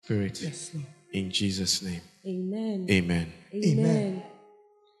Spirit. Yes, Lord. In Jesus' name. Amen. Amen. Amen.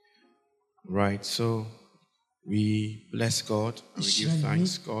 Right, so we bless God and we give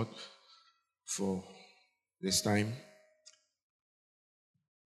thanks God for this time.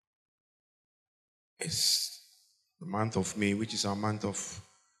 It's the month of May, which is our month of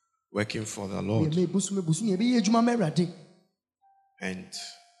working for the Lord. And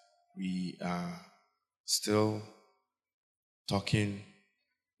we are still talking,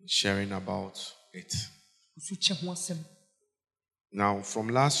 sharing about it. Now, from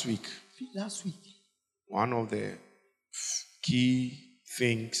last week, one of the key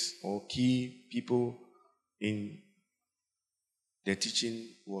things or key people in the teaching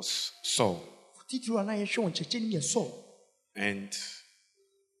was Saul. And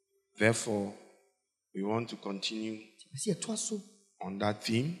therefore, we want to continue on that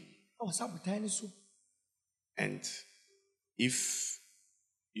theme. And if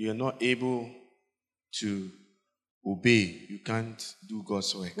you are not able to obey, you can't do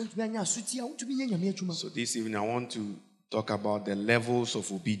God's work. So this evening, I want to talk about the levels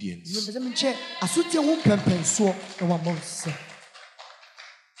of obedience.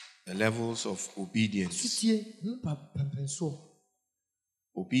 The levels of obedience.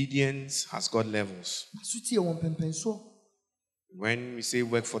 Obedience has got levels. When we say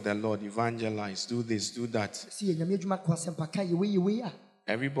work for the Lord, evangelize, do this, do that,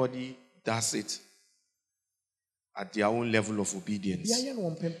 everybody does it at their own level of obedience,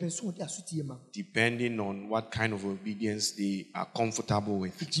 depending on what kind of obedience they are comfortable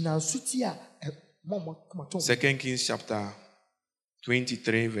with. 2 Kings chapter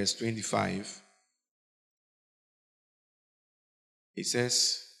 23 verse 25, it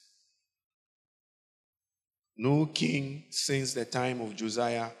says, no king since the time of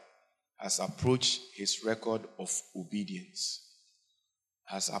Josiah has approached his record of obedience.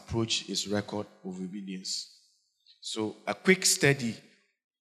 So a quick study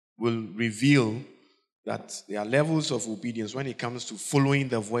will reveal that there are levels of obedience when it comes to following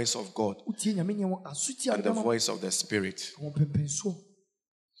the voice of God and the voice of the Spirit.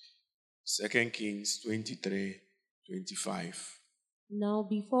 2 Kings 23:25. Now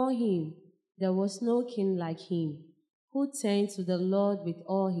before him there was no king like him, who turned to the Lord with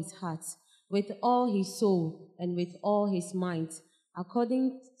all his heart, with all his soul, and with all his might,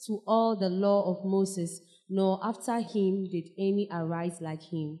 according to all the law of Moses, nor after him did any arise like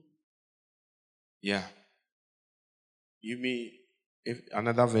him. Yeah. You mean if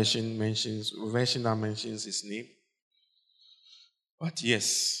another version that mentions his name? But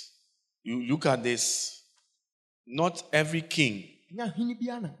yes, you look at this, not every king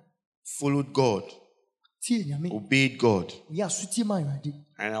followed God, obeyed God.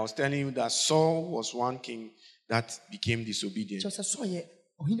 And I was telling you that Saul was one king that became disobedient.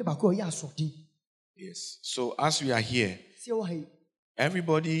 Yes. So as we are here,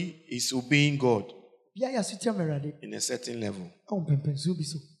 everybody is obeying God in a certain level.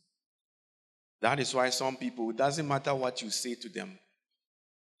 That is why some people, it doesn't matter what you say to them,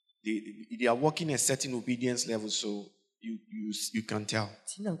 they are working a certain obedience level, so you can tell.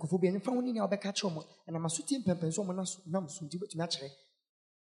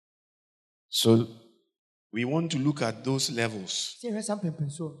 So we want to look at those levels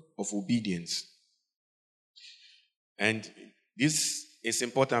of obedience. And this is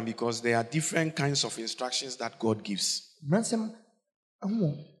important because there are different kinds of instructions that God gives.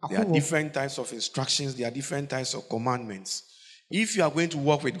 There are different types of instructions, there are different types of commandments. If you are going to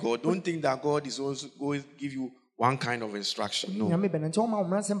work with God, don't think that God is also going to give you one kind of instruction. No.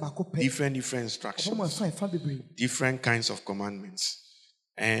 Different instructions. Different kinds of commandments.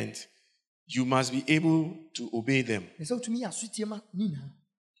 And you must be able to obey them.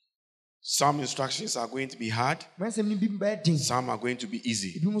 Some instructions are going to be hard. Some are going to be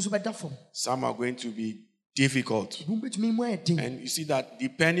easy. Some are going to be difficult. And you see that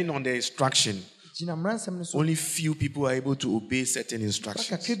depending on the instruction, only few people are able to obey certain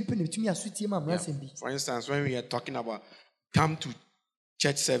instructions. Yeah. For instance, when we are talking about come to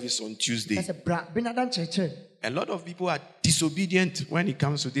church service on Tuesday, a lot of people are disobedient when it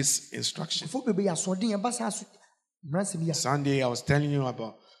comes to this instruction. Sunday, I was telling you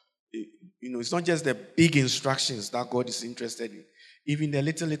about, it's not just the big instructions that God is interested in, even the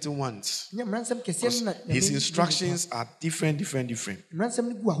little ones. His instructions are different.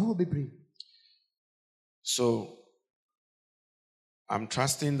 So, I'm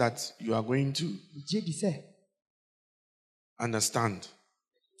trusting that you are going to understand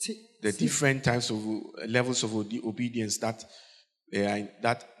the different types of levels of obedience that there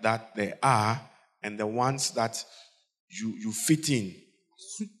are, and the ones that you fit in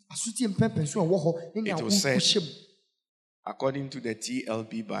It was said, according to the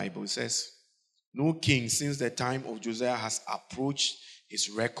TLB Bible, it says, no king since the time of Josiah has approached his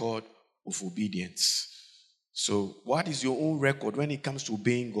record of obedience. So, what is your own record when it comes to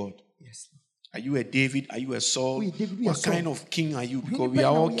obeying God? Yes. Are you a David? Are you a Saul? What kind of king are you? Because we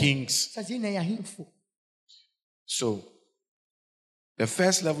are all kings. So, the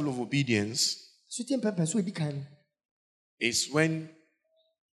first level of obedience is when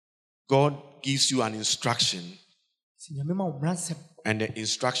God gives you an instruction and the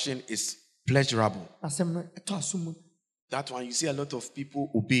instruction is pleasurable. That one, you see a lot of people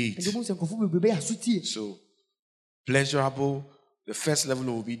obey it. So, pleasurable, the first level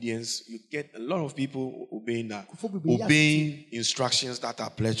of obedience, you get a lot of people obeying that. Obeying instructions that are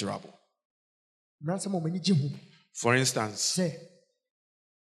pleasurable. For instance,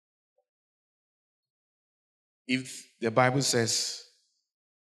 if the Bible says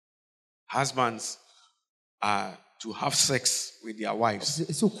husbands are to have sex with their wives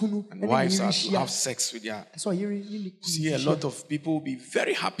and wives are to have sex with their... See, a lot of people will be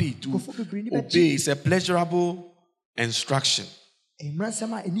very happy to obey. It's a pleasurable instruction. And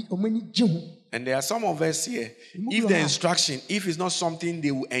there are some of us here, if the instruction, if it's not something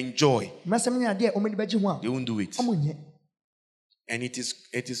they will enjoy, they won't do it. And it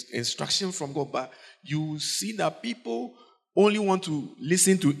is instruction from God, but you see that people only want to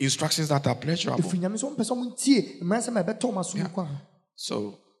listen to instructions that are pleasurable. Yeah.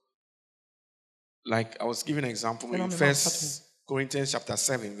 So, like I was giving an example in 1 Corinthians chapter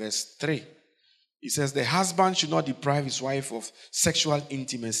 7, verse 3. It says, the husband should not deprive his wife of sexual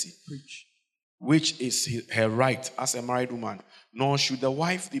intimacy, which is her right as a married woman, nor should the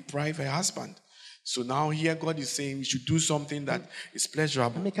wife deprive her husband. So here God is saying we should do something that is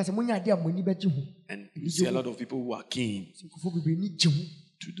pleasurable. And you see a lot of people who are keen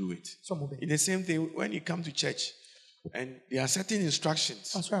to do it. In the same thing, when you come to church and there are certain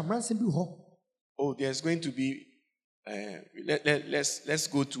instructions. Oh, there's going to be, let's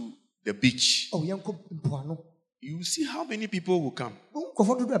go to the beach. You see how many people will come.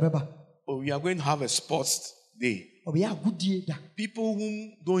 Oh, we are going to have a sports day. People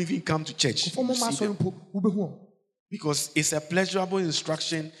who don't even come to church, because it's a pleasurable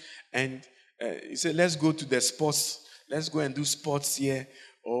instruction, and you say, let's go to the sports, let's go and do sports here.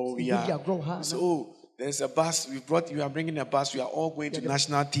 Oh, there's a bus you are bringing a bus, we are all going to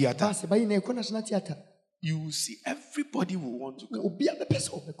National Theatre. You see, everybody will want to come.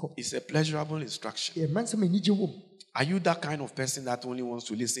 It's a pleasurable instruction. Are you that kind of person that only wants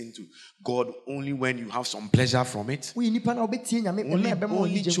to listen to God only when you have some pleasure from it? Only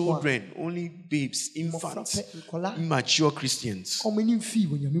children, only babes, infants, immature Christians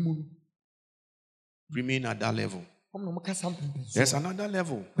remain at that level. There's another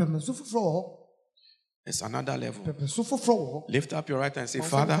level. There's another level. Lift up your right hand and say,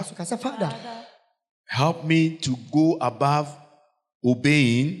 Father, help me to go above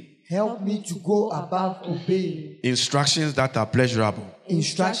obeying. Help me to go above obeying instructions that are pleasurable.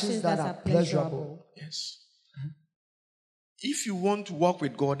 Instructions that are pleasurable. Yes. If you want to walk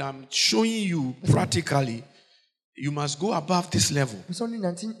with God, I'm showing you practically, you must go above this level.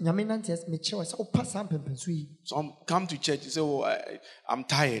 Some come to church, you say, oh, I'm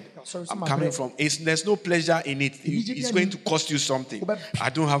tired. I'm coming from... There's no pleasure in it. It's going to cost you something. I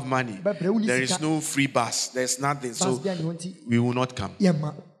don't have money. There is no free bus. There's nothing. So we will not come.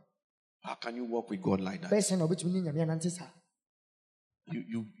 How can you walk with God like that?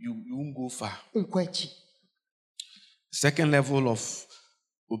 You won't go far. Second level of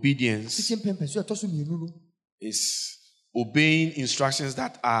obedience is obeying instructions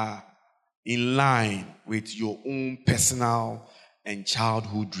that are in line with your own personal and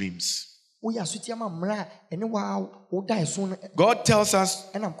childhood dreams. God tells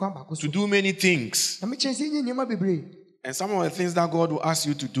us to do many things. And some of the things that God will ask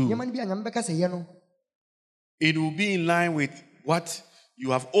you to do, it will be in line with what you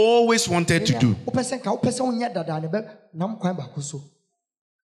have always wanted to do.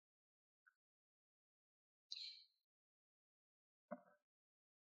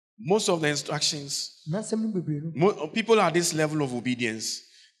 Most of the instructions, people at this level of obedience,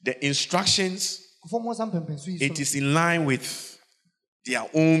 the instructions, it is in line with their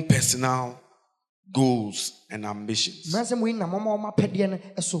own personal goals and ambitions.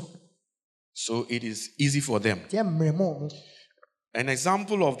 So it is easy for them. An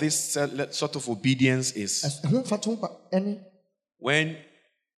example of this sort of obedience is when,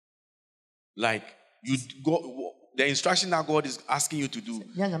 like, you go, the instruction that God is asking you to do,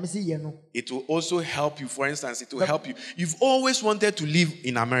 it will also help you. For instance, it will help you. You've always wanted to live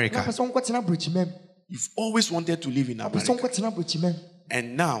in America. You've always wanted to live in America.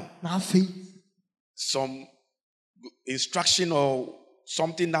 And now, some instruction or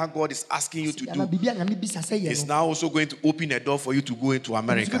something that God is asking you to do is now also going to open a door for you to go into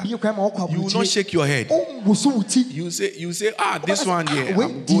America. You will not shake your head. You say, this one here,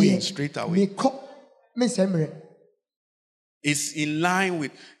 I'm going straight away. It's in line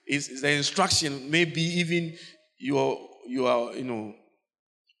with the instruction. Maybe even you are,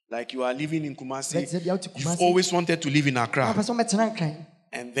 like you are living in Kumasi. You've always wanted to live in Accra.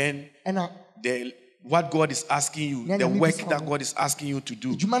 And then what God is asking you, the work that God is asking you to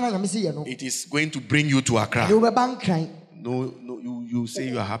do, it is going to bring you to Accra. No, you say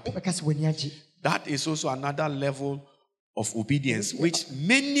you are happy. That is also another level of obedience, which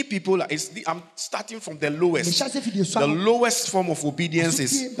many people I'm starting from the lowest. The lowest form of obedience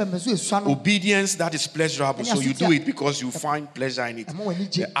is obedience that is pleasurable. So you do it because you find pleasure in it.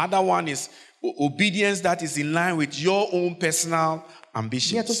 The other one is obedience that is in line with your own personal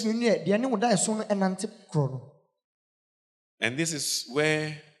ambitions. And this is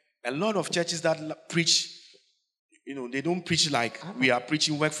where a lot of churches that preach, they don't preach like we are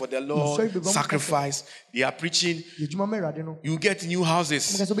preaching work for the Lord, sacrifice. They are preaching, you get new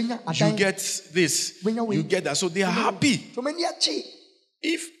houses, you get this, you get that. So they are happy.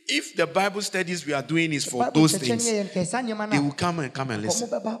 If the Bible studies we are doing is for those things, they will come and listen.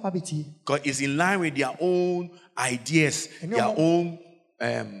 Because it's in line with their own ideas, their own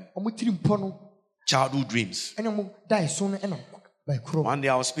childhood dreams. One day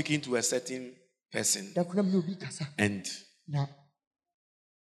I was speaking to a certain person, and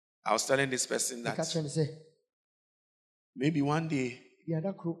I was telling this person that maybe one day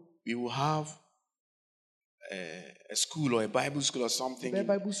we will have a school or a Bible school or something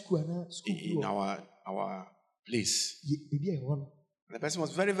in our place. And the person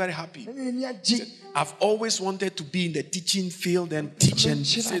was very, very happy. He said, I've always wanted to be in the teaching field and teach, and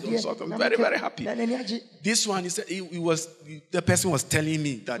he said, very, very happy. This one, he said, the person was telling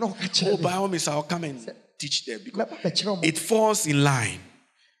me that, by all means, I'll come and teach there, because it falls in line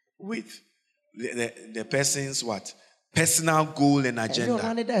with the person's what? Personal goal and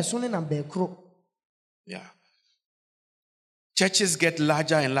agenda. Yeah. Churches get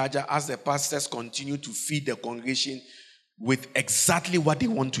larger and larger as the pastors continue to feed the congregation with exactly what they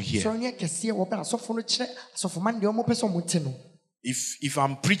want to hear. If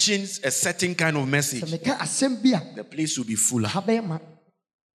I'm preaching a certain kind of message, the place will be fuller.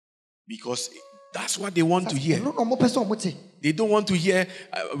 Because that's what they want to hear. They don't want to hear,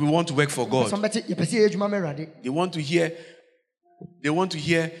 we want to work for God. They want to hear, you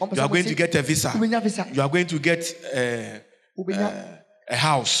are going to get a visa. You are going to get a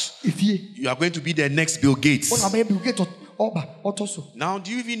house. You are going to be the next Bill Gates. Now,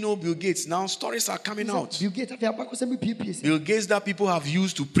 do you even know Bill Gates? Now, stories are coming out. Bill Gates that people have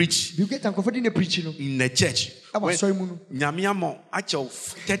used to preach in the church.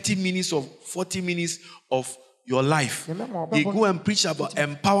 30 minutes or 40 minutes of your life, they go and preach about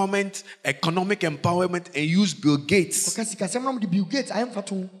empowerment, economic empowerment, and use Bill Gates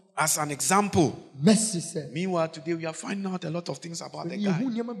as an example. Meanwhile, today we are finding out a lot of things about the guy.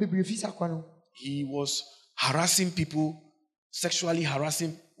 He was harassing people, sexually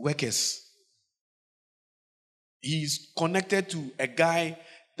harassing workers. He is connected to a guy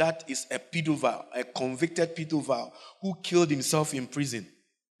that is a pedophile, a convicted pedophile who killed himself in prison.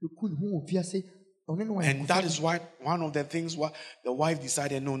 And that is why one of the things why the wife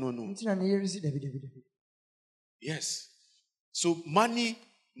decided, no. Yes. So money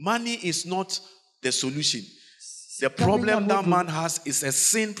is not the solution. The problem that man has is a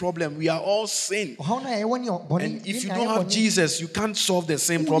sin problem. We are all sin. And if you don't have Jesus, you can't solve the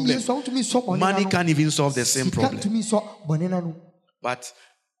same problem. Money can't even solve the same problem. But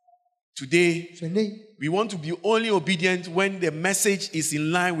today, we want to be only obedient when the message is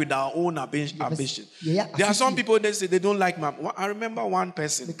in line with our own ambition. There are some people that say they don't like I remember one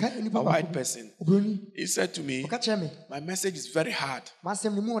person, a white person. He said to me, my message is very hard. My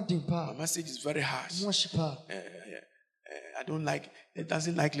message is very harsh. I don't like, it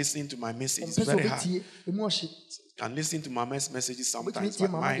doesn't like listening to my message. It's very hard. Can listen to my messages sometimes, but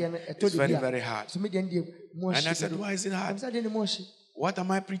mine is very, very hard. And I said, why is it hard? What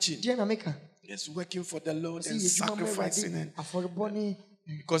am I preaching? It's working for the Lord and sacrificing. And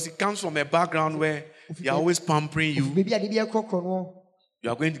because it comes from a background where they are always pampering you. You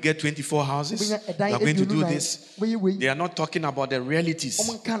are going to get 24 houses. You are going to do this. They are not talking about the realities.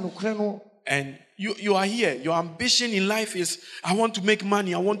 And you are here. Your ambition in life is, I want to make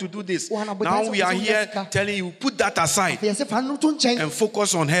money. I want to do this. Now we are here telling you, put that aside and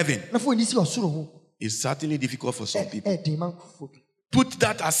focus on heaven. It's certainly difficult for some people. Put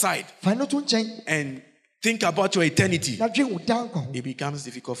that aside and think about your eternity. It becomes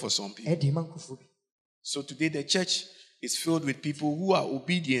difficult for some people. So today the church is filled with people who are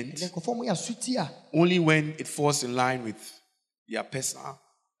obedient only when it falls in line with their personal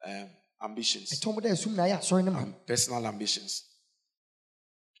ambitions. Personal ambitions.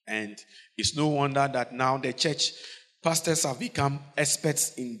 And it's no wonder that now the church pastors have become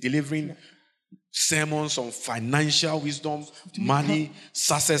experts in delivering sermons on financial wisdom, money,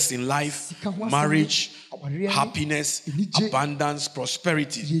 success in life, marriage, happiness, abundance,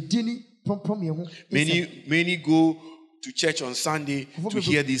 prosperity. Many go to church on Sunday to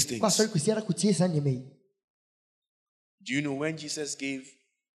hear these things. Do you know when Jesus gave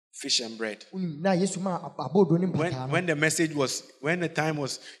fish and bread? When the message was, when the time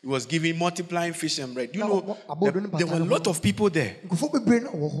was, he was giving multiplying fish and bread. You know, there were a lot of people there.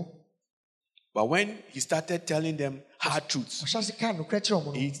 But when he started telling them hard truths,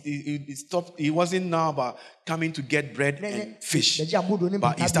 he stopped. He wasn't now about coming to get bread and fish,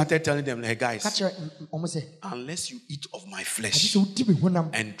 but he started telling them, hey guys, unless you eat of my flesh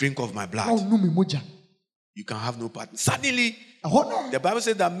and drink of my blood, you can have no part. Suddenly, the Bible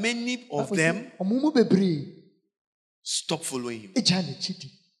says that many of them stopped following him.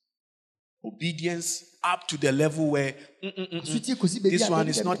 Obedience up to the level where this one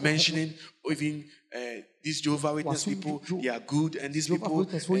is not mentioning even these Jehovah's Witness people, they are good, and these people,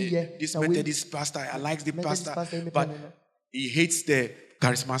 this Methodist pastor, I like the pastor, but he hates the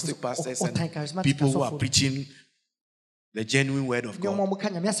charismatic pastors and people who are preaching the genuine word of God.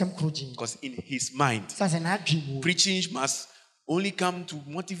 Because in his mind, preaching must only come to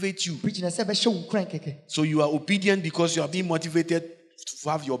motivate you. So you are obedient because you are being motivated to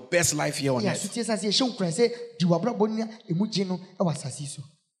have your best life here on earth. It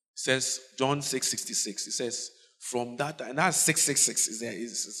says, John 6:66, it says, from that time, and that's 666,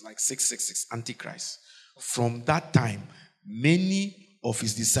 it's like 666, Antichrist. From that time, many of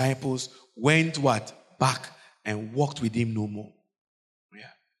his disciples went what? Back and walked with him no more.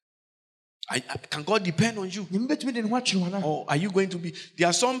 Can God depend on you? Or are you going to be? There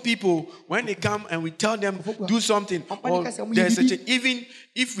are some people, when they come and we tell them, do something, or there's a change. Even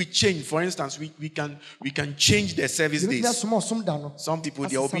if we change, for instance, we can change their service days. Some people,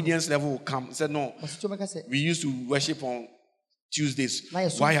 their obedience level will come and say, no, we used to worship on Tuesdays.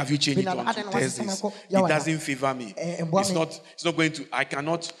 Why have you changed it on Thursdays? It doesn't favor me. It's not going to, I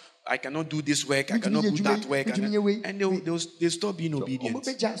cannot do this work, I cannot do that work. And they'll stop being obedient.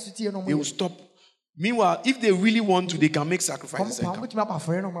 They will stop. Meanwhile, if they really want to, they can make sacrifices and come.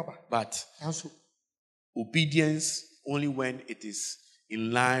 But obedience only when it is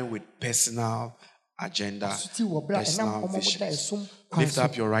in line with personal agenda, personal vision. Lift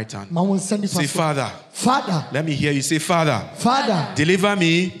up your right hand. Say, Father. Father. Let me hear you say, Father. Father. Deliver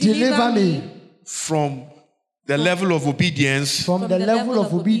me from the level of obedience. From the level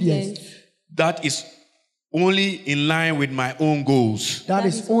of obedience. That is only in line with my own goals. That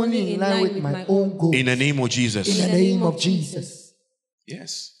is only in line with my own goals. In the name of Jesus. In the name of Jesus.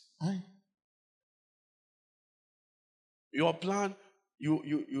 Yes. Your plan,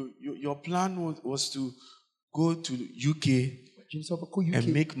 your plan was to go to UK and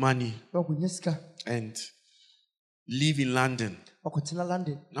make money and live in London.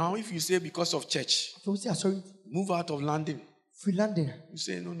 Now, if you say because of church, move out of London. You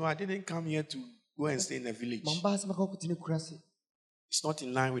say, no, I didn't come here to go and stay in a village. It's not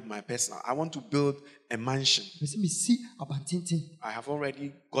in line with my personal. I want to build a mansion. I have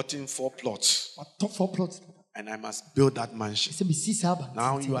already gotten 4 plots. And I must build that mansion.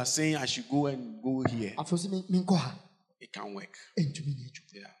 Now you are saying I should go here. It can't work.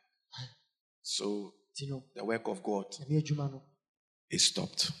 Yeah. So the work of God is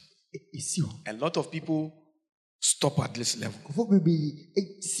stopped. A lot of people stop at this level.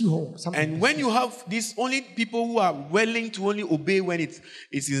 And when you have these only people who are willing to only obey when it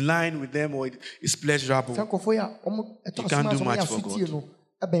is in line with them or it is pleasurable, you can't do much for God. You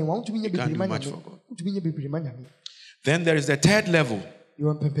can't do much for God. Then there is the third level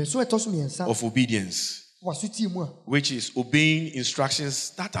of obedience, which is obeying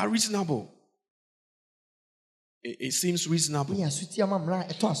instructions that are reasonable. It seems reasonable.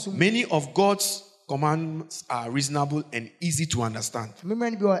 Many of God's commands are reasonable and easy to understand.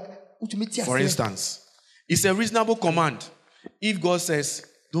 For instance, it's a reasonable command. If God says,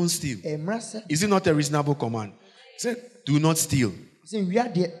 don't steal, is it not a reasonable command? He said, do not steal.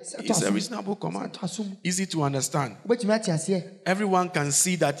 It's a reasonable command. Easy to understand. Everyone can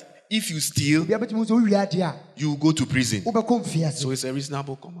see that if you steal, you go to prison. So it's a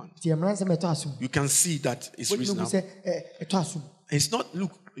reasonable command. You can see that it's reasonable. It's not,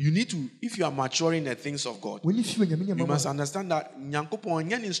 look, you need to, if you are maturing the things of God, you must understand that it's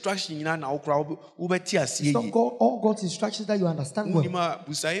not all God's instructions that you understand well.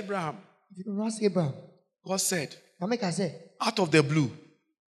 Abraham, If you don't ask Abraham, God said, out of the blue,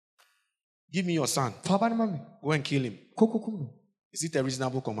 give me your son. Go and kill him. Is it a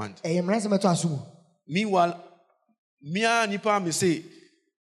reasonable command? Meanwhile, me say,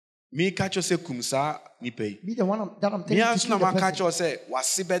 me catch you say kumsa nipe. Be the one that I'm telling Me you to answer kill the na person. catch you say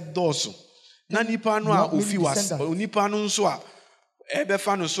wasibet dosu. Na nipa no a Not many ofi was descendants. nipa no nso a ebe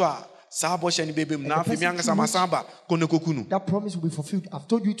fa no so a saa bo hye ne bebe mu na the afi me person angasa to which- masamba konekokunu. That promise will be fulfilled. I've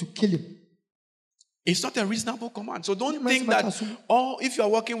told you to kill him. It's not a reasonable command. So don't Yeah, think man, that if you are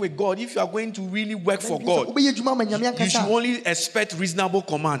working with God, if you are going to really work for God, you should only expect reasonable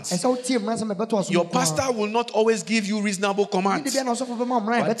commands. Your pastor will not always give you reasonable commands.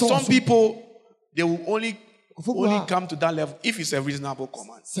 But some people, they will only come to that level if it's a reasonable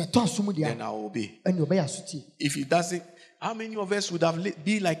command. Then I'll obey. If it doesn't, how many of us would have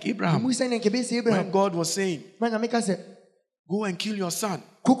been like Abraham when God was saying, go and kill your son?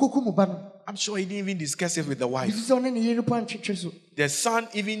 I'm sure he didn't even discuss it with the wife. The son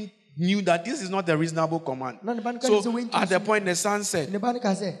even knew that this is not a reasonable command. So at the point the son said,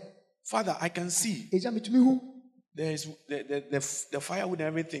 Father, I can see there is the firewood and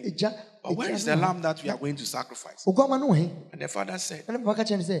everything. But where is the lamb that we are going to sacrifice? And the father said,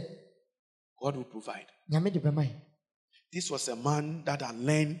 God will provide. This was a man that had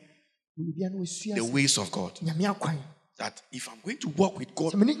learned the ways of God. That if I'm going to walk with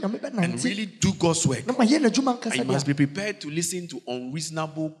God and really do God's work, I must be prepared to listen to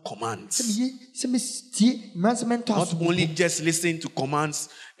unreasonable commands. Not only just listen to commands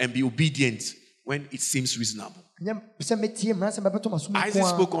and be obedient when it seems reasonable. Isaac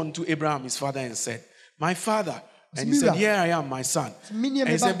spoke unto Abraham, his father, and said, my father. And he said, here I am, my son. And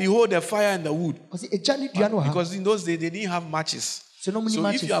he said, behold the fire and the wood. Because in those days, they didn't have matches. So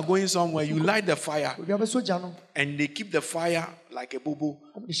if you are going somewhere, you light the fire and they keep the fire like a bobo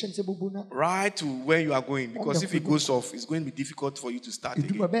right to where you are going. Because if it goes off, it's going to be difficult for you to start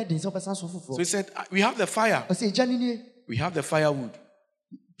again. So he said, we have the fire. We have the firewood.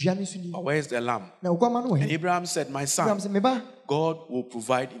 But where is the lamb? And Abraham said, my son, God will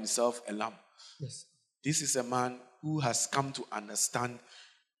provide himself a lamb. Yes. This is a man who has come to understand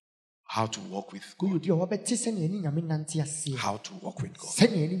how to walk with God. How to walk with God.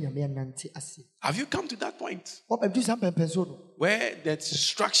 Have you come to that point where the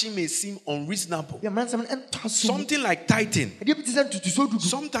instruction may seem unreasonable? Something like tithing.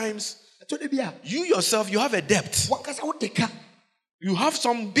 Sometimes you yourself, you have a debt. You have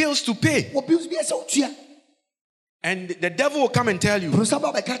some bills to pay. And the devil will come and tell you,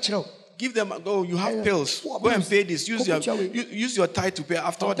 give them, oh, you have pills. Go and pay this. Use your tithe to pay.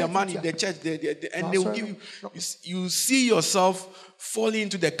 After all, the money, the church, and they will give you. You see yourself falling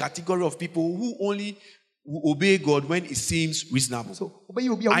into the category of people who only obey God when it seems reasonable.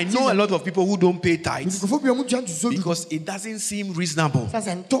 I know a lot of people who don't pay tithes because it doesn't seem reasonable.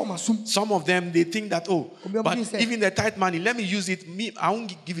 Some of them, they think that, oh, but even the tithe money, let me use it. I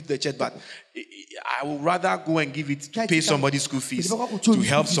won't give it to the church, but I would rather go and give it to pay somebody's school fees, to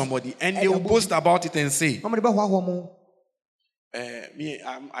help somebody. And they will post about it and say,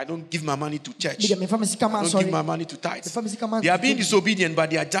 I don't give my money to church. I don't give my money to tithes. They are being disobedient, but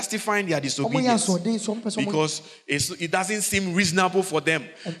they are justifying their disobedience because it doesn't seem reasonable for them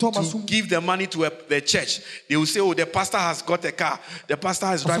to give the money to the church. They will say, oh, the pastor has got a car. The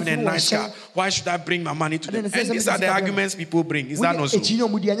pastor is driving a nice car. Why should I bring my money to them? And these are the arguments people bring. Is that not so?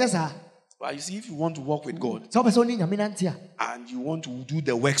 But you see, if you want to walk with God and you want to do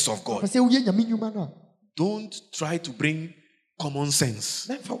the works of God, don't try to bring common sense.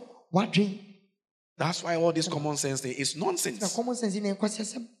 That's why all this common sense thing is nonsense.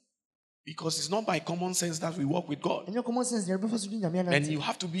 Because it's not by common sense that we walk with God. And you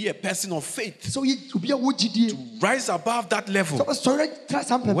have to be a person of faith to rise above that level,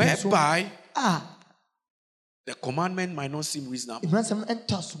 whereby the commandment might not seem reasonable.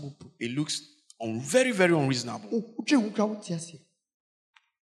 It looks very, very unreasonable.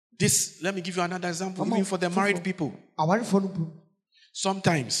 This, let me give you another example, even for the married people.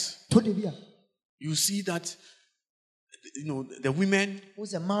 Sometimes you see that the women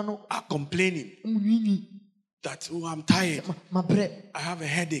are complaining that, oh, I'm tired, I have a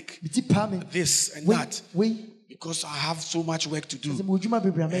headache, this and that, because I have so much work to do.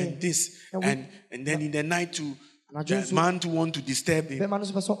 And this. And then in the night to the man to want to disturb him.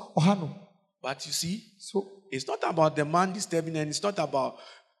 But you see, it's not about the man disturbing, and it's not about,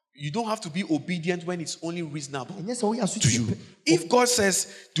 you don't have to be obedient when it's only reasonable to you. If God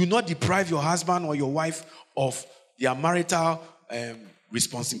says, do not deprive your husband or your wife of their marital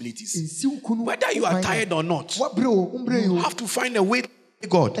responsibilities, whether you are tired or not, you have to find a way to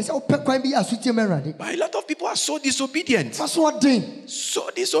God. But a lot of people are so disobedient. So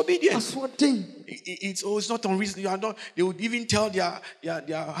disobedient. It's not unreasonable. You are not. They would even tell their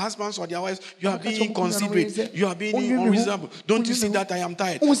husbands or their wives, you are being inconsiderate. You are being unreasonable. Don't you see that I am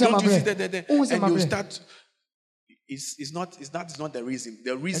tired? Don't you see that? And you start. It's not the reason.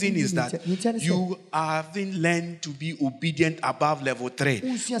 The reason is that you haven't learned to be obedient above level 3,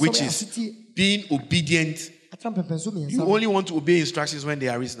 which is being obedient. You only want to obey instructions when they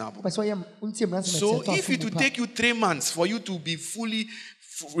are reasonable. So if it will take you 3 months for you to be fully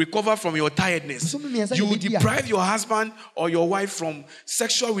recover from your tiredness, you will deprive your husband or your wife from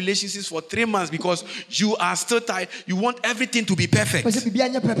sexual relationships for 3 months because you are still tired. You want everything to be perfect.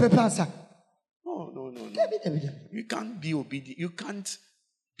 No. You can't be obedient. You can't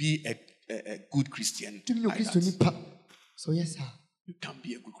be a good Christian like that. So yes, sir. You can't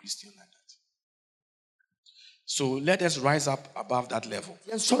be a good Christian like that. So let us rise up above that level.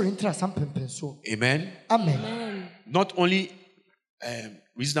 Amen. Amen. Not only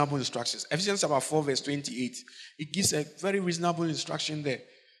reasonable instructions. Ephesians chapter 4 verse 28. It gives a very reasonable instruction there.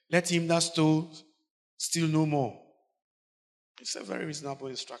 Let him that stole steal no more. It's a very reasonable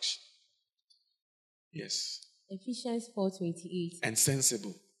instruction. Yes. Ephesians 4:28. And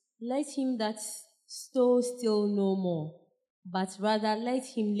sensible. Let him that stole steal no more, but rather let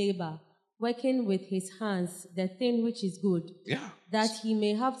him labor, working with his hands the thing which is good, that he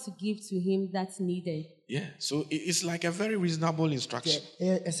may have to give to him that needed. Yeah, so it's like a very reasonable instruction.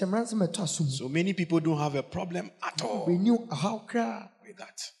 So many people don't have a problem at all with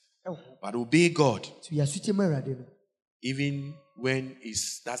that. But obey God, even when it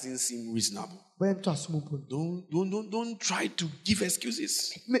doesn't seem reasonable. Don't try to give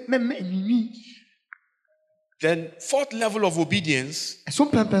excuses. Then fourth level of obedience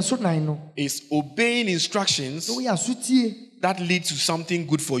is obeying instructions that lead to something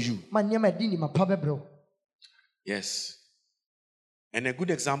good for you. Yes. And a good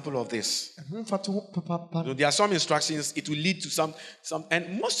example of this. There are some instructions, it will lead to some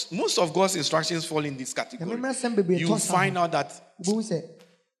and most of God's instructions fall in this category. You find out that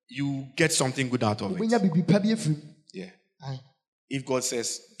you get something good out of it. Yeah. If God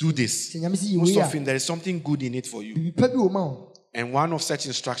says, do this, most often there is something good in it for you. And one of such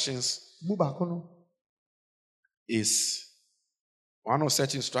instructions is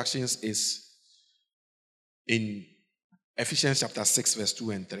in Ephesians chapter 6 verse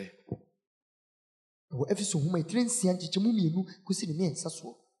 2 and 3.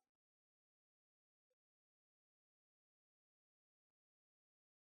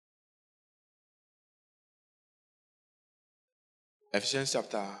 Ephesians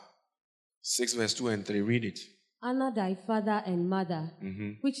chapter 6 verse 2 and 3. Read it. Honor thy father and mother,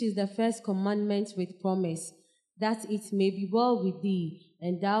 which is the first commandment with promise, that it may be well with thee,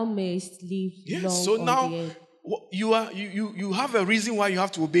 and thou mayest live long so on now, the earth. You have a reason why you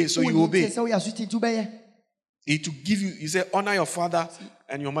have to obey, so you obey. It to give you say honor your father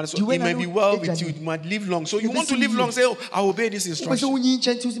and your mother, so it may be well with you, it might live long. So you want to live long, say, I obey this instruction.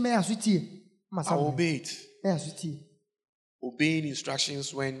 I obey it. Obeying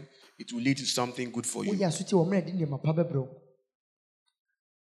instructions when it will lead to something good for you.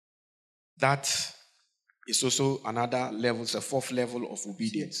 That is also another level, it's a fourth level of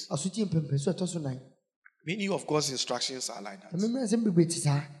obedience. Many of God's instructions are like that.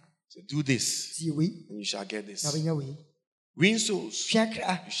 So do this, and you shall get this. Win souls, you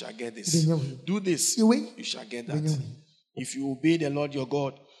shall get this. Do this, you shall get that. If you obey the Lord your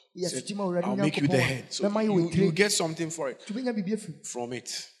God, said, I'll make you the head. So you get something for it, from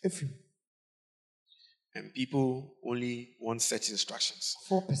it. And people only want such instructions.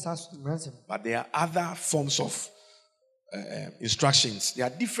 But there are other forms of instructions. There are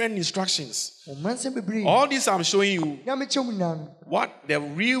different instructions. All this I'm showing you, what the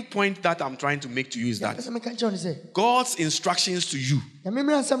real point that I'm trying to make to you is that God's instructions to you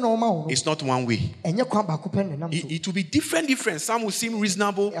is not one way. It will be different. Some will seem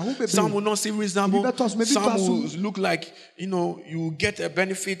reasonable, some will not seem reasonable, some will look like, you get a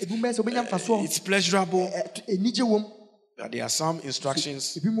benefit, it's pleasurable. But there are some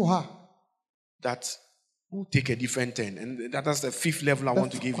instructions that will take a different turn. And that's the fifth level I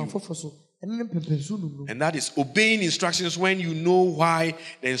want to give you. And that is obeying instructions when you know why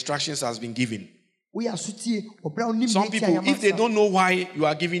the instructions has been given. Some people, if they don't know why you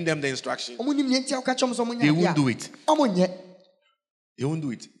are giving them the instruction, they won't do it. They won't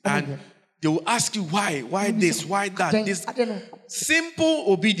do it. And they will ask you why this, why that. This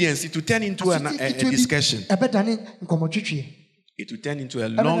simple obedience, it will turn into a discussion. It will turn into a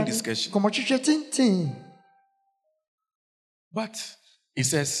long discussion. But it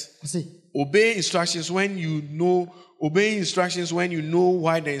says, obey instructions when you know why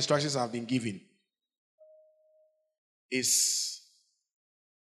the instructions have been given. Is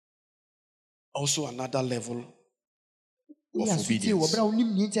also another level of obedience.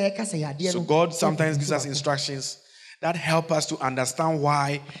 So God sometimes gives us instructions that help us to understand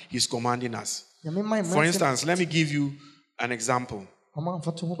why He's commanding us. For instance, let me give you an example.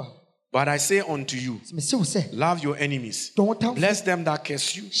 But I say unto you, love your enemies, bless them that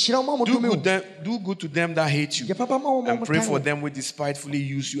curse you, do good to them that hate you, and pray for them which despitefully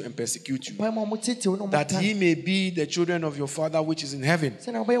use you and persecute you, that ye may be the children of your Father which is in heaven.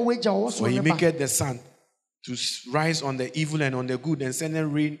 For He maketh the sun to rise on the evil and on the good, and send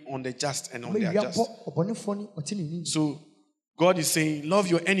rain on the just and on the unjust. So God is saying, love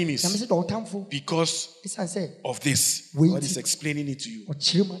your enemies because of this. God is explaining it to you. But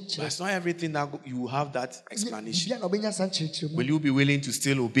it's not everything that you have that explanation. Will you be willing to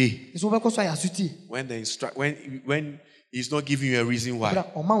still obey when He's not giving you a reason why?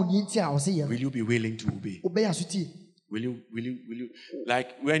 Will you be willing to obey? Will you?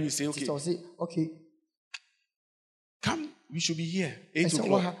 Like when you say, okay, come, we should be here 8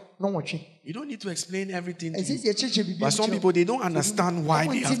 o'clock. You don't need to explain everything to you. But some people, they don't understand why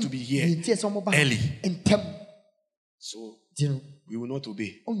they have to be here early. So we will not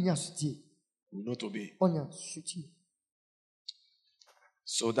obey. We will not obey.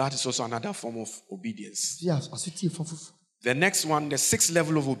 So that is also another form of obedience. The next one, the sixth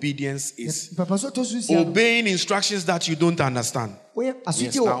level of obedience, is obeying instructions that you don't understand.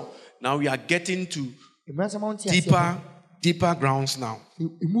 Yes, now we are getting to deeper grounds now.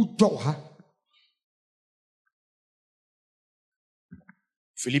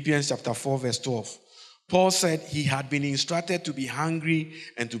 Philippians chapter 4 verse 12. Paul said he had been instructed to be hungry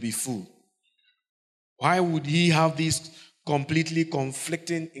and to be full. Why would he have these completely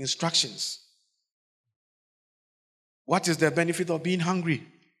conflicting instructions? What is the benefit of being hungry?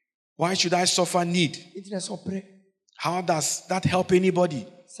 Why should I suffer need? How does that help anybody?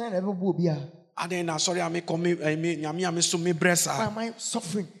 Why am I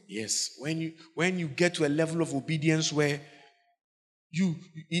suffering? Yes, when you get to a level of obedience where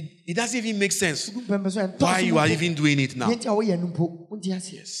it doesn't even make sense why you are even doing it now.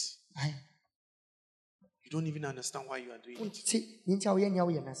 Yes. You don't even understand why you are doing it.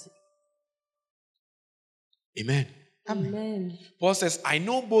 Amen. Amen. Paul says, I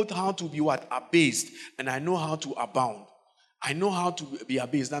know both how to be what? Abased, and I know how to abound. I know how to be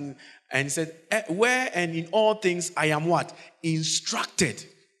abased. And he said, where and in all things I am what? Instructed.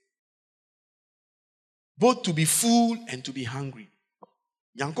 Both to be full and to be hungry.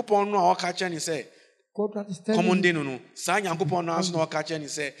 Yankopon no awakacha ni say, common day no. Sa Yankopon no awakacha ni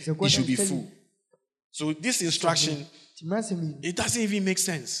say, he should be full. So this instruction, it doesn't even make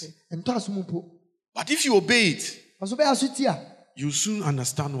sense. But if you obey it, you soon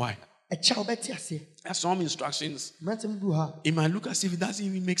understand why. There are some instructions. It might look as if it doesn't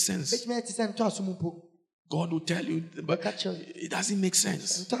even make sense. God will tell you, but it doesn't make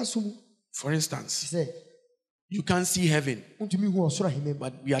sense. For instance, you can't see heaven,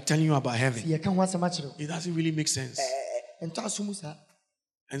 but we are telling you about heaven. It doesn't really make sense.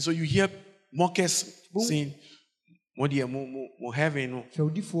 And so you hear mockers saying, heaven,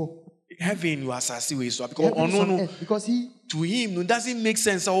 heaven you are so because to him it doesn't make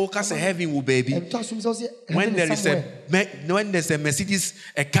sense. Heaven will baby. When there's a Mercedes,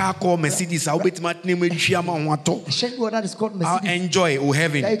 a car called Mercedes, I'll enjoy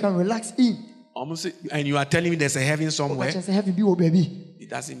heaven. That you can relax in. Almost, and you are telling me there's a heaven somewhere. It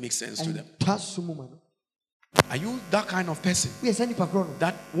doesn't make sense to them. Are you that kind of person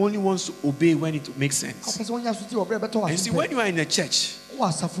that only wants to obey when it makes sense? And see, when you are in a church,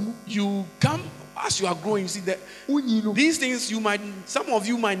 you come as you are growing. You see that these things some of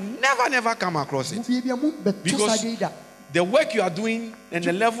you might never come across it, because the work you are doing and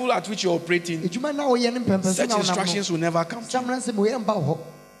the level at which you are operating, such instructions will never come to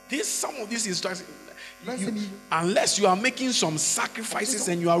you. Some of these instructions, unless you are making some sacrifices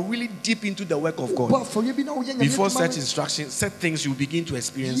and you are really deep into the work of God, before such instructions, such things you begin to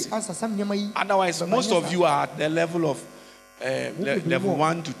experience it. Otherwise, most of you are at the level of level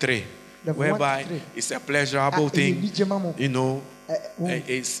 1 to 3. whereby it's a pleasurable thing, you know,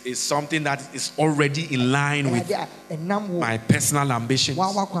 it's something that is already in line with my personal ambitions.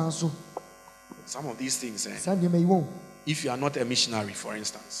 Some of these things, if you are not a missionary, for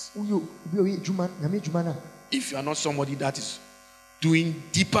instance, if you are not somebody that is doing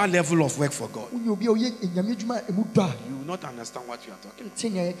deeper level of work for God, you will not understand what you are talking about.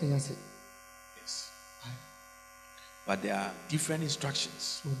 Yes. But there are different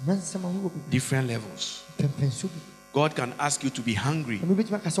instructions, different levels. God can ask you to be hungry.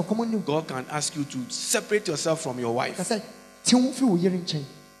 God can ask you to separate yourself from your wife,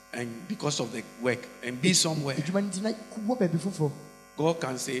 and because of the work, and be somewhere. God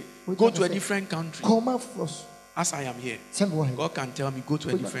can say, go to a different country. As I am here, God can tell me, go to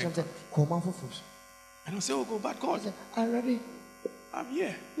a different country. And I'll say, oh, go, but God, I'm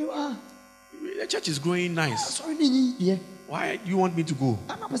here. You are. The church is growing nice. Why do you want me to go?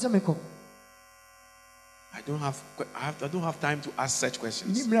 I don't have time to ask such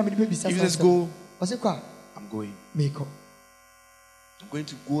questions. If you just go, I'm going. I'm going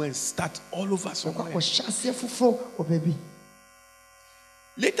to go and start all over somewhere.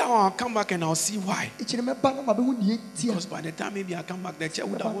 Later on, I'll come back and I'll see why. Because by the time maybe I come back, the church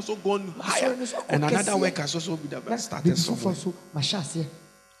would have also gone higher. And another work has also started somewhere.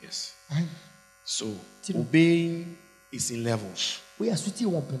 Yes. So, obeying is in levels.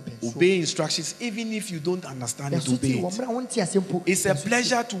 Obey instructions, even if you don't understand it, obey it. It's a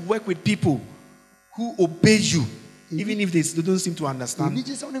pleasure to work with people who obey you, even if they don't seem to understand.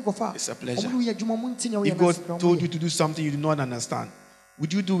 It's a pleasure. If God told you to do something you do not understand,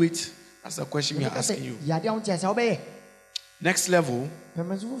 would you do it? That's the question we are asking you. Next level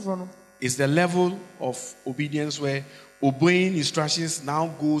is the level of obedience where obeying instructions now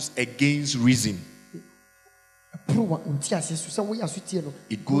goes against reason.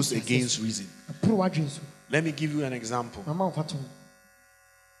 It goes against reason. Let me give you an example.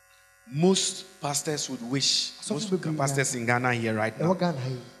 Most pastors would wish, most pastors in Ghana here right now,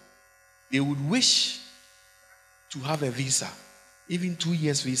 they would wish to have a visa, even 2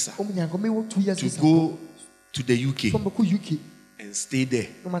 years visa, to go to the UK and stay there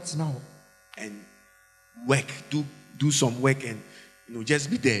and work, do some work, and just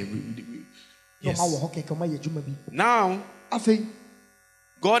be there. Yes. Now,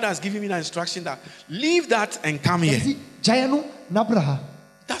 God has given me the instruction that leave that and come here.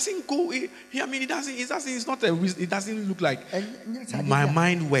 Doesn't go. I mean, it doesn't look like my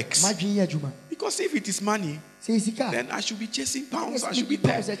mind works. Because if it is money, then I should be chasing pounds. I should be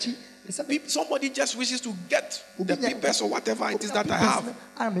there. Somebody just wishes to get the papers or whatever it is that I have.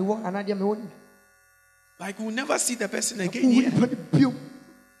 Like we'll never see the person again here.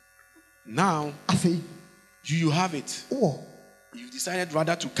 Now, you have it. You've decided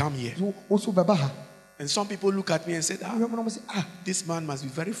rather to come here. And some people look at me and say, this man must be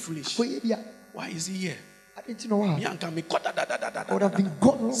very foolish. Why is he here? Especially,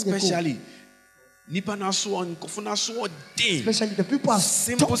 especially the people are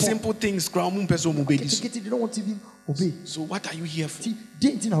simple things. So what are you here for?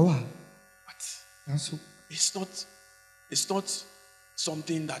 But it's not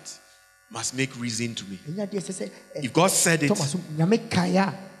something that must make reason to me. If God said it,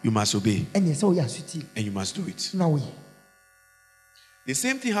 you must obey. And you must do it. The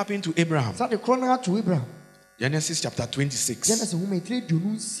same thing happened to Abraham. Genesis chapter 26.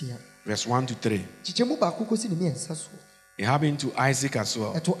 Verse 1 to 3. It happened to Isaac as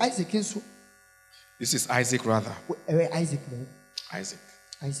well. This is Isaac rather. Isaac.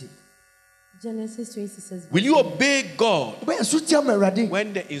 Genesis 26. Will you obey God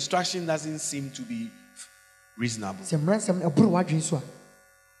when the instruction doesn't seem to be reasonable?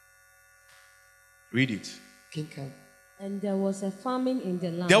 Read it. And there was a famine in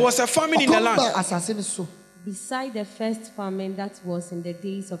the land. There was a famine in the land. Beside the first famine that was in the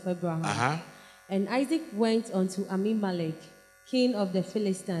days of Abraham. And Isaac went unto Abimelech, king of the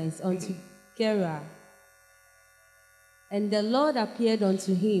Philistines, unto Gerar. And the Lord appeared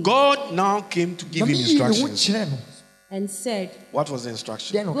unto him. God now came to give him instructions. And said, what was the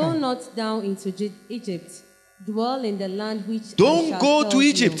instruction? Go not down into Egypt. Dwell in the land which don't go to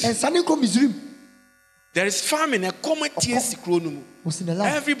Egypt. There is famine. Everybody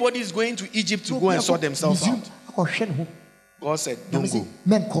is going to Egypt to go and sort themselves out. God said, don't go.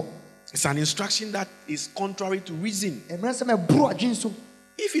 It's an instruction that is contrary to reason.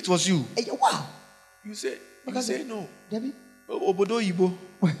 If it was you, you say no. Obodo Ibo.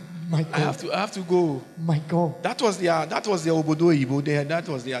 My God. I have to go. My God. That was their Obodo Ibo. That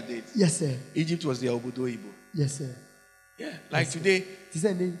was their date. Yes, sir. Egypt was their Obodo Ibo. Yes, sir. Yeah, like today,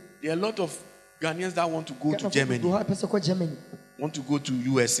 there are a lot of Ghanaians that want to go to Germany, want to go to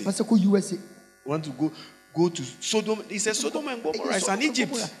USA, want to go to Sodom. He says Sodom and Gomorrah is an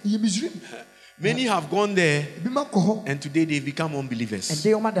Egypt. Many have gone there and today they've become unbelievers.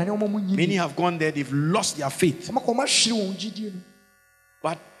 Many have gone there, they've lost their faith.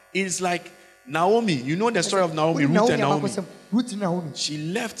 But it's like Naomi. You know the story of Naomi, Ruth and Naomi. She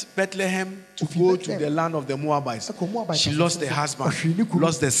left Bethlehem to go to the land of the Moabites. She lost the husband,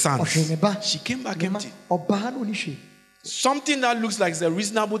 lost the son. She came back empty. Something that looks like a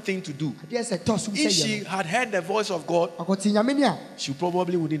reasonable thing to do. If she had heard the voice of God, she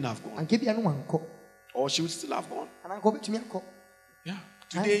probably wouldn't have gone. Or she would still have gone. Yeah.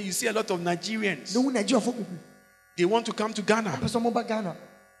 Today you see a lot of Nigerians. They want to come to Ghana.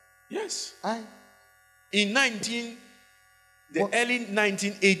 Yes. In the early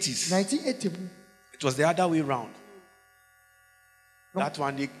 1980s, it was the other way around. That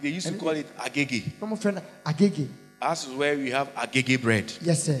one, they used to call it agege. That's where we have agege bread.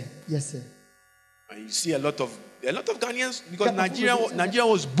 Yes, sir. Yes, sir. And you see a lot of Ghanaians, because Nigeria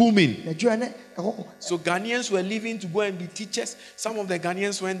was booming. So Ghanaians were leaving to go and be teachers. Some of the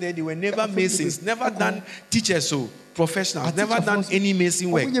Ghanaians went there, they were never masons, never done teachers, so professionals, never done any mason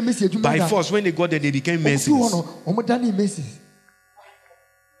work. By force, when they got there, they became masons.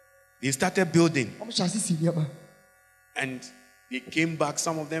 They started building. And they came back,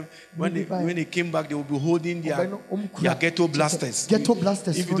 some of them, when they came back, they will be holding their ghetto blasters.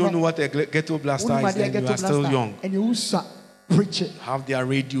 If you don't know what a ghetto blaster is, then you are still young. And you preach it. Have their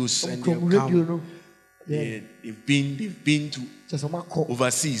radios and they'll come. They've been to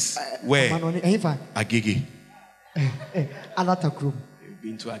overseas. Where? Agege. They've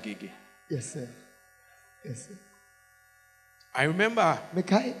been to Agege. Yes, sir. Yes, sir. I remember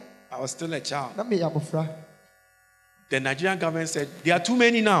I was still a child. The Nigerian government said, there are too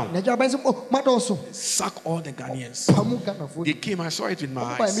many now. Sack all the Ghanaians. They came, I saw it with my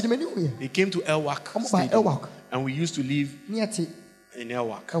eyes. They came to Elwak Stadium. And we used to live in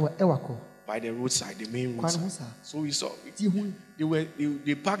Elwak. By the roadside, the main roadside. So we saw it.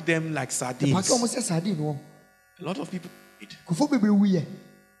 They packed them like sardines. A lot of people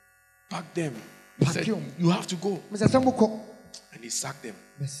packed them. They said, you have to go. And they sacked them.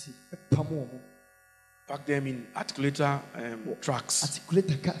 Pack them in articulator trucks with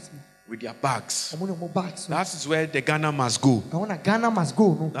their bags. That is where the Ghana must go.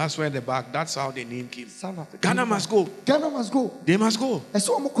 That's where the bag. That's how the name came. The Ghana must go. Ghana must go. They must go.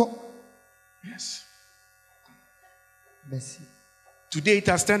 Yes. Today it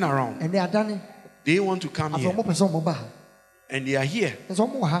has turned around. And they are done it. They want to come here. And they are here.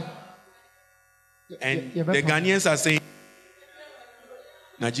 And the Ghanaians are saying,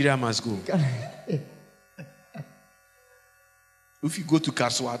 Nigeria must go. If you go to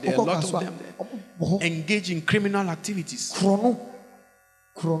Kaswa, there are a lot of them there. Engage in criminal activities.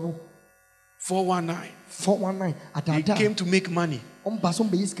 419. They came to make money.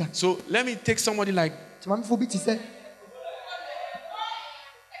 So let me take somebody like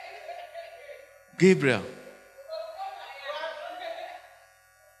Gabriel.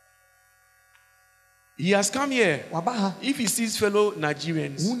 He has come here. If he sees fellow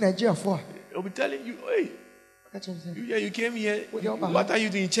Nigerians, he'll be telling you, hey, you came here. What are you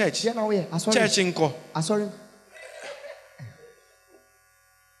doing in church? Church in Ko.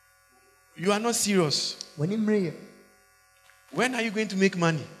 You are not serious. When are you going to make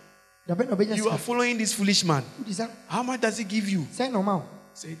money? You are following this foolish man. How much does he give you? Say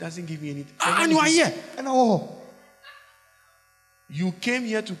it doesn't give me anything. And you are here. You came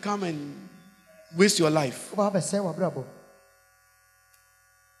here to come and waste your life.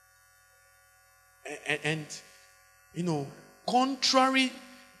 And you know, contrary,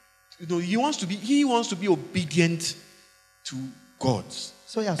 you know, he wants to be obedient to God.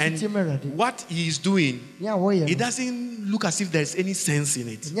 And what he is doing, it doesn't look as if there's any sense in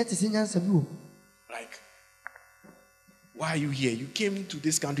it. Like, why are you here? You came to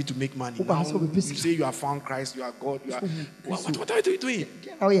this country to make money. Now you say you have found Christ, you are God. You are, what are you doing?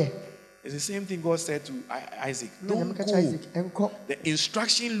 It's the same thing God said to Isaac. Don't go. The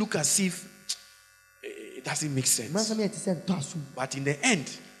instruction look as if it doesn't make sense. But in the end,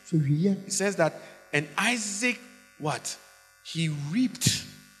 it says that, and Isaac, what? He reaped.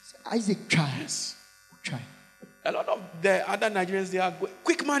 Isaac tried. Yes. A lot of the other Nigerians, they are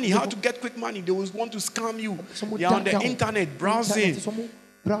quick money. How to get quick money? They always want to scam you. They are on the internet browsing.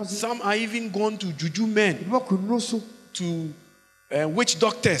 Some are even gone to juju men, to witch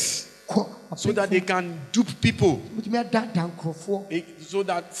doctors. so that they can dupe people. So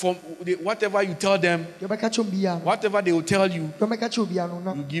that from whatever you tell them, whatever they will tell you,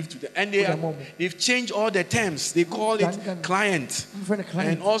 you give to them. And they've changed all the terms. They call it client.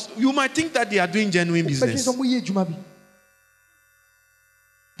 And also, you might think that they are doing genuine business,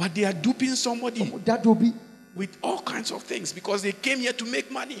 but they are duping somebody with all kinds of things because they came here to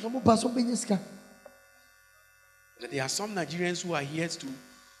make money. There are some Nigerians who are here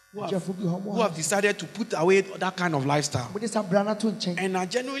who have decided to put away that kind of lifestyle and are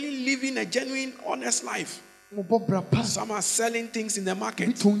genuinely living a genuine, honest life. Some are selling things in the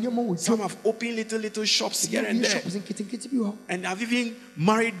market. Some have opened little shops here and there, and have even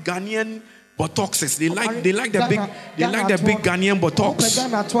married Ghanaian buttocks. They like the big Ghanaian buttocks.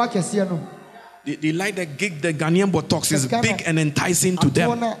 They like the Ghanaian buttocks. It's big and enticing to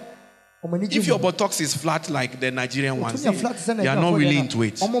them. If your buttocks is flat like the Nigerian ones, they are not really into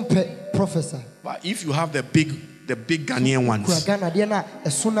it. But if you have the big Ghanaian ones,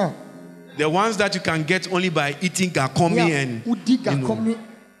 the ones that you can get only by eating gakomi and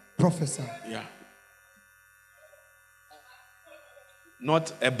yeah,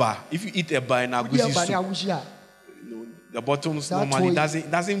 not eba. If you eat eba and agushi soup, the bottoms normally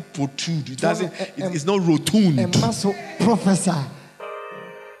doesn't protrude. It's not rotund.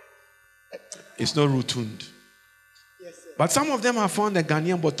 It's not rotund. Yes, but some of them have found the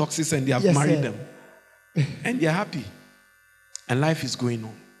Ghanaian buttocks and they have married them. And they are happy. And life is going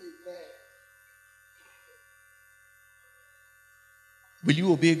on. Will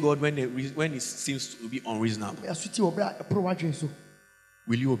you obey God when it seems to be unreasonable?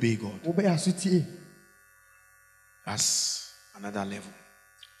 Will you obey God? That's another level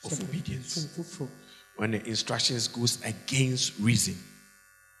of obedience. When the instructions goes against reason.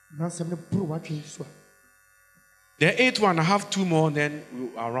 The eighth one, I have two more, then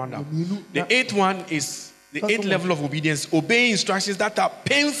I'll round up. The eighth one is the eighth level of obedience, obeying instructions that are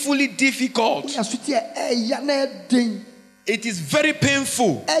painfully difficult. It is very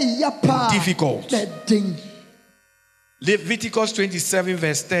painful and difficult. Leviticus 27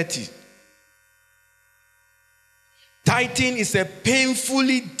 verse 30. Tithing is a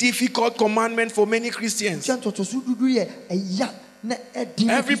painfully difficult commandment for many Christians.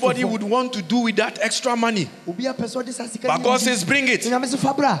 Everybody would want to do with that extra money. But God says, bring it.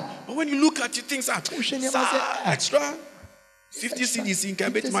 But when you look at it, things are extra 50 CDs in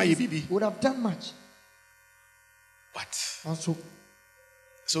Kabet my baby. Would have done much. But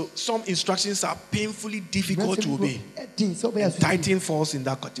so some instructions are painfully difficult to obey. Tithing falls in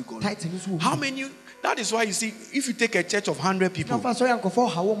that category. How many? That is why you see, if you take a church of 100 people,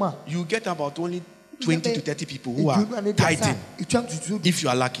 you get about only 20 to 30 people who are tithing, if you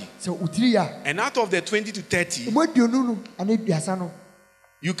are lucky. And out of the 20 to 30,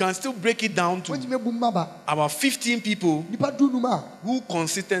 you can still break it down to about 15 people who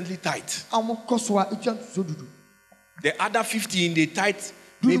consistently tithe. The other 15, they tithe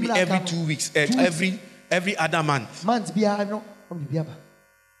maybe every 2 weeks, every other month.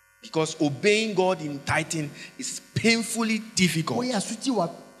 Because obeying God in tithing is painfully difficult.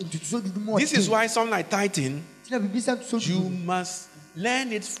 This is why something like tithing, you must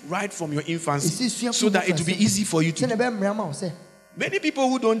learn it right from your infancy so that it will be easy for you to do. Many people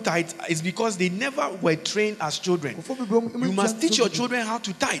who don't tithe is because they never were trained as children. You must teach your children how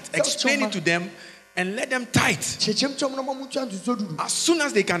to tithe. Explain it to them and let them tithe. As soon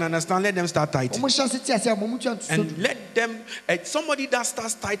as they can understand, let them start tithing. And let them, somebody that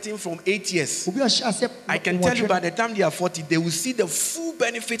starts tithing from 8 years, I can tell you by the time they are 40, they will see the full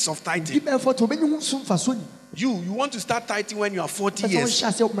benefits of tithing. You want to start tithing when you are 40 years.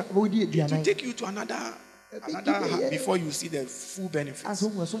 It will take you to another before you see the full benefits.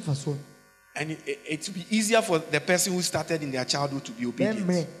 And it will be easier for the person who started in their childhood to be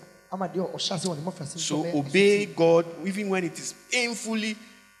obedient. So obey God even when it is painfully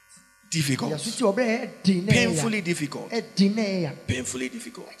difficult. Painfully difficult. Painfully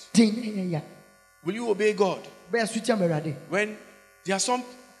difficult. Will you obey God? When there are some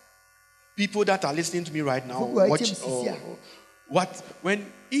people that are listening to me right now,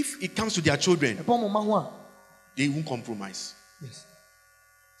 if it comes to their children, they won't compromise. Yes.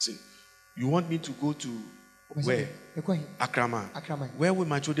 See, you want me to go to where? Akrama. Where will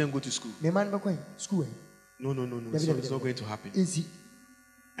my children go to school? No. So it's not going to happen.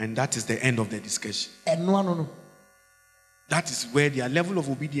 And that is the end of the discussion. That is where their level of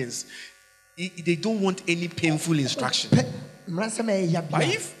obedience, they don't want any painful instruction. But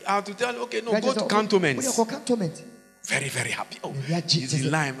if I have to tell, okay, no, go to cantonments. Very, very happy. Oh, he's in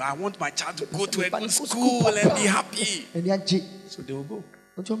line. I want my child to go to a good school and be happy. So they will go.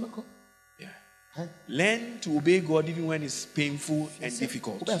 Learn to obey God even when it's painful and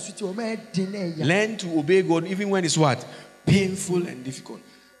difficult. Learn to obey God even when it's what? Painful and difficult.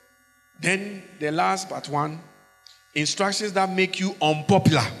 Then the last but one, instructions that make you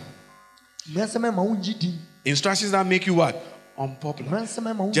unpopular. Instructions that make you what? Unpopular.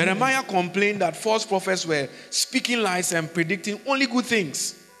 Jeremiah complained that false prophets were speaking lies and predicting only good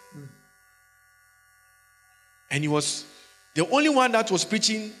things. And he was the only one that was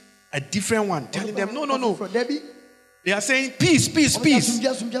preaching a different one, telling them, no. They are saying, peace, peace, peace.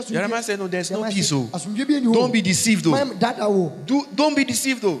 Jeremiah said, no, there's no peace. Oh. Don't be deceived, though. Don't be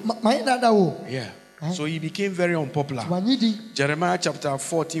deceived, though. Yeah. So he became very unpopular. Jeremiah chapter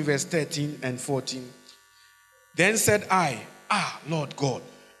 14, verse 13 and 14. Then said I, Lord God,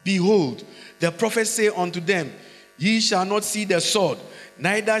 behold, the prophets say unto them, ye shall not see the sword,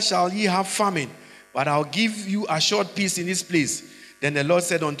 neither shall ye have famine, but I'll give you a short peace in this place. Then the Lord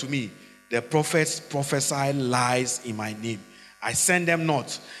said unto me, the prophets prophesy lies in my name. I send them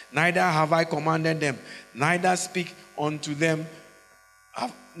not, neither have I commanded them, neither speak unto them.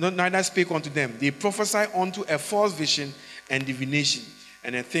 They prophesy unto a false vision and divination,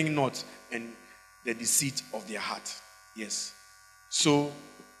 and a thing not, and the deceit of their heart. Yes. So,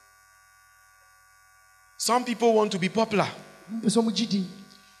 some people want to be popular.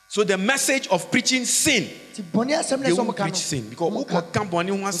 So the message of preaching sin, they won't preach sin. Because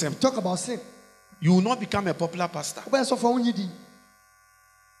talk about sin, you will not become a popular pastor.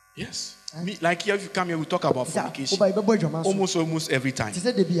 Yes. Like here, if you come here, we talk about fornication. Almost every time.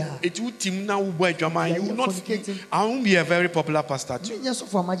 It will team now boy drama. You will not. I won't be a very popular pastor too. You will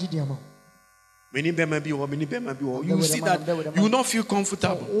see that you will not feel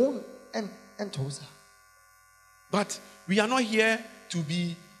comfortable. But we are not here to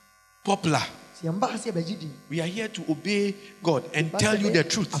be popular. We are here to obey God and tell you the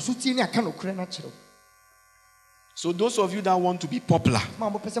truth. So those of you that want to be popular,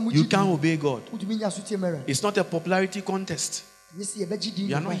 you can't obey God. It's not a popularity contest.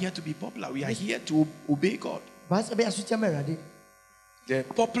 We are not here to be popular. We are here to obey God. The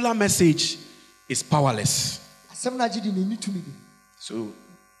popular message is powerless. So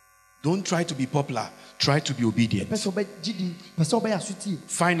don't try to be popular. Try to be obedient.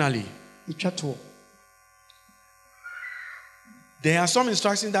 Finally, there are some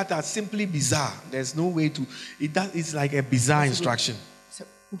instructions that are simply bizarre. There's no way to. It's like a bizarre instruction.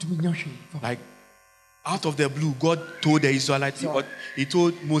 Like out of the blue, God told the Israelites. He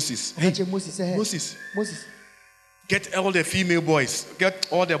told Moses, hey, Moses, get all the female boys, get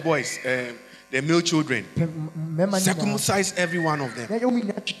all the boys, the male children, circumcise every one of them.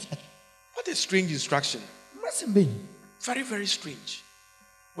 What a strange instruction. Very, very strange.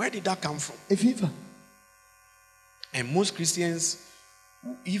 Where did that come from? And most Christians,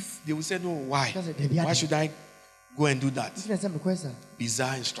 if they will say, no, why? Why should I go and do that?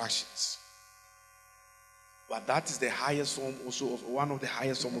 Bizarre instructions. But that is the highest form also, one of the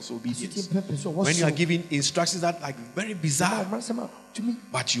highest forms of obedience. When you are giving instructions that are like very bizarre,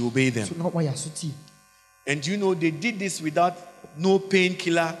 but you obey them. And you know, they did this without no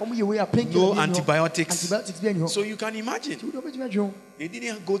painkiller, no antibiotics. So you can imagine. They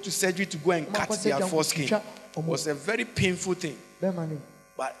didn't go to surgery to go and cut their foreskin. It was a very painful thing.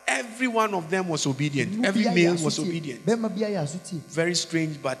 But every one of them was obedient. Every male was obedient. Very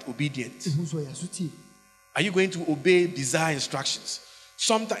strange, but obedient. Are you going to obey bizarre instructions?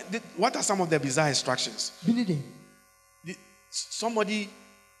 Sometimes, what are some of the bizarre instructions? Somebody,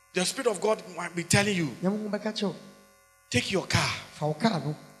 the Spirit of God might be telling you, take your car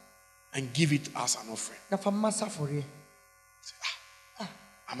and give it as an offering.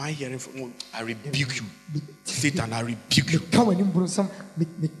 Am I hearing from you? I rebuke you. Satan, I rebuke you.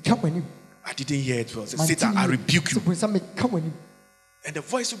 I didn't hear it well. Satan, I rebuke you. And the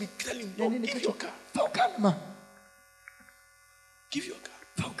voice will be telling you, no, give your car. Give your car.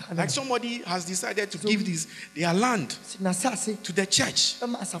 Like somebody has decided to give their land to the church.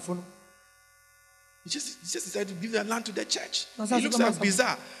 He just decided to give their land to the church. It looks like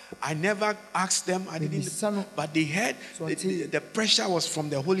bizarre. I never asked them. I didn't. But they heard the pressure was from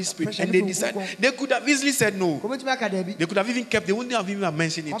the Holy Spirit, and they decided. They could have easily said no. They could have even kept. They wouldn't have even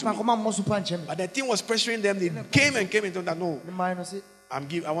mentioned it to me. But the thing was pressuring them. They came and told that no,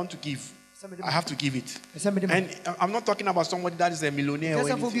 I want to give. I have to give it. And I'm not talking about somebody that is a millionaire or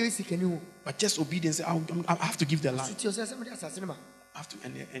anything, but just obedience. I have to give the land. I have to,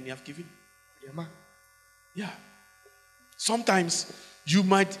 and you have given. Yeah. Sometimes you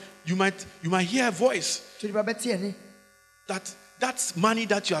might hear a voice that that's money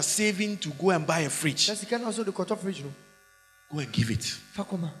that you are saving to go and buy a fridge. Go and give it.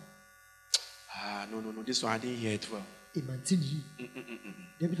 No. This one I didn't hear it well.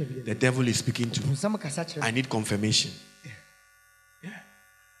 The devil is speaking to me. I need confirmation. Yeah.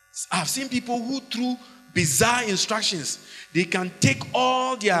 I've seen people who, through bizarre instructions, they can take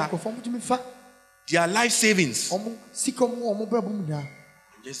all their life savings and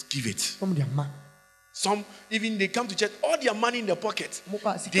just give it. Some even they come to church, all their money in their pocket,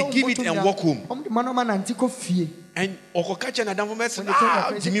 they give it and walk home. And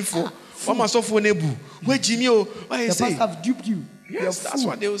Jimmy for where Jimmy, what you say? Have duped you. Yes, that's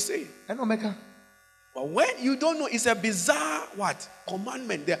what they will say. But when you don't know, it's a bizarre what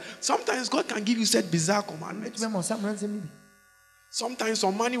commandment there. Sometimes God can give you said bizarre commandments. Sometimes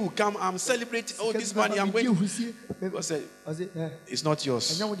some money will come. I'm celebrating. Oh, this money I'm going to. God said, it's not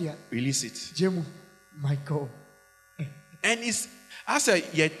yours. Release it. My God. And it's as a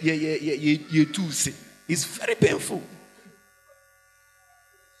you too say it's very painful.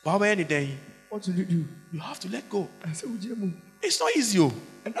 But when anything, what will you do? You have to let go. It's not easy.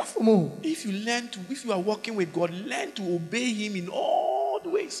 If you are working with God, learn to obey Him in all the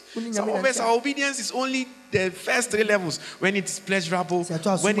ways. Some of us, our obedience is only the first 3 levels. When it is pleasurable,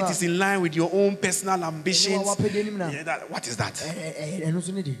 when it is in line with your own personal ambitions. What is that?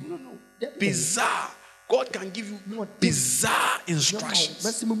 No. Bizarre. God can give you bizarre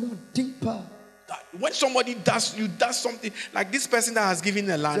instructions. When somebody does something like this person that has given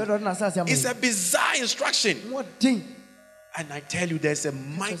a land, it's a bizarre instruction. And I tell you, there's a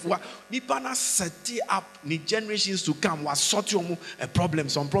mind. Nipana set up the generations to come was sort a problem.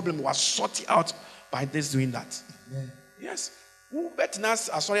 Some problem was sorted out by this doing that. Yes. Who bet nas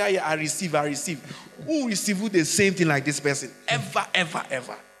sorry I receive. Who receive the same thing like this person? Ever.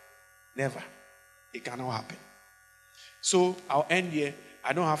 Never. It cannot happen. So I'll end here.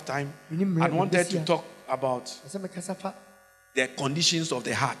 I don't have time. I wanted to talk about the conditions of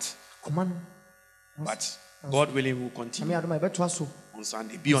the heart. But God willing, will continue on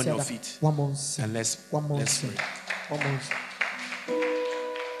Sunday. Be on your feet. And let's pray.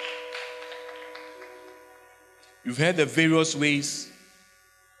 You've heard the various ways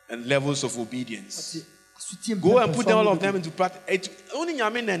and levels of obedience. Go and put all of them into practice. Only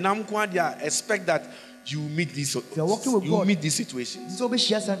expect that you meet this. You meet these situations.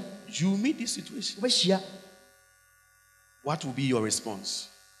 You meet this situation. What will be your response?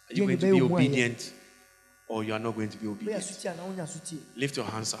 Are you going to be obedient, or you are not going to be obedient? Lift your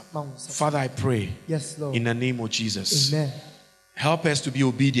hands up. Father, I pray. Yes, Lord. In the name of Jesus. Amen. Help us to be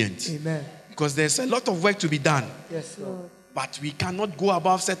obedient. Amen. Because there's a lot of work to be done. Yes, Lord. But we cannot go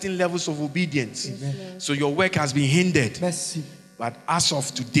above certain levels of obedience. Amen. So your work has been hindered. Mercy. But as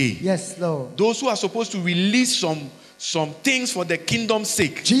of today, yes, Lord, those who are supposed to release some things for the kingdom's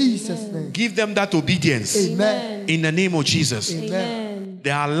sake, Jesus' name, give them that obedience. Amen. In the name of Jesus. Amen.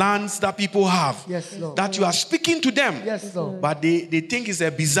 There are lands that people have, yes, Lord, that you are speaking to them, yes, Lord, but they think it's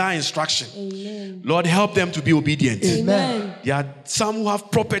a bizarre instruction. Amen. Lord, help them to be obedient. Amen. There are some who have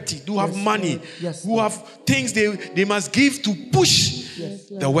property, who have money, yes, who have things they must give to push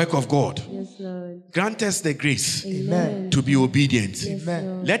the work of God. Yes, Lord. Grant us the grace, Amen, to be obedient.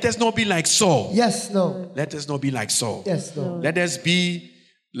 Amen. Let us not be like Saul. Yes, Lord. Let us not be like Saul. Yes, Lord. Let us be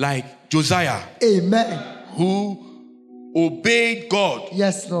like Josiah. Amen. Who obeyed God.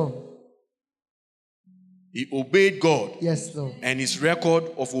 Yes, Lord. He obeyed God. Yes, Lord. And his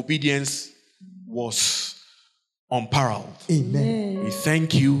record of obedience was unparalleled. Amen. We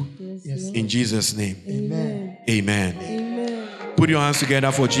thank you, yes, in Jesus' name. Amen. Amen. Amen. Put your hands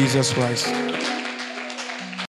together for Jesus Christ.